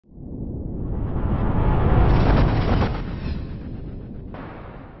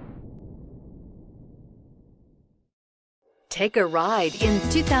Take a ride in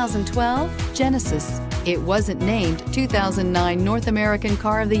 2012 Genesis. It wasn't named 2009 North American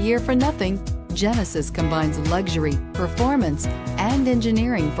Car of the Year for nothing. Genesis combines luxury, performance, and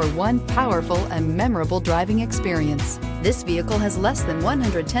engineering for one powerful and memorable driving experience. This vehicle has less than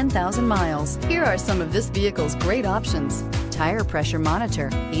 110,000 miles. Here are some of this vehicle's great options: tire pressure monitor,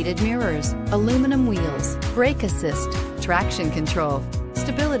 heated mirrors, aluminum wheels, brake assist, traction control,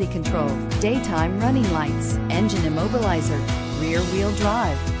 stability control, daytime running lights, engine immobilizer, rear wheel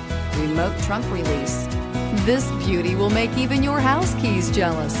drive, remote trunk release. This beauty will make even your house keys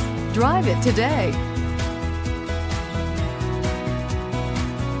jealous. Drive it today.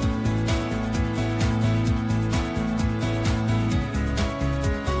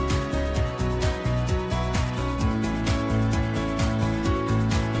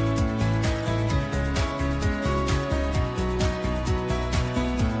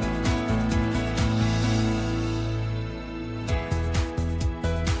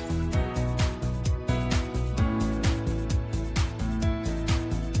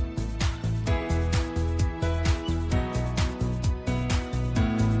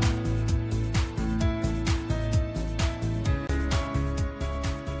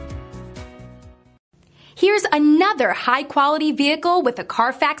 Here's another high-quality vehicle with a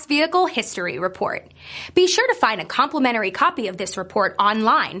CARFAX Vehicle History Report. Be sure to find a complimentary copy of this report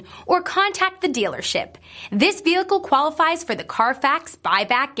online or contact the dealership. This vehicle qualifies for the CARFAX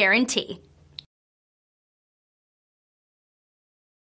Buyback Guarantee.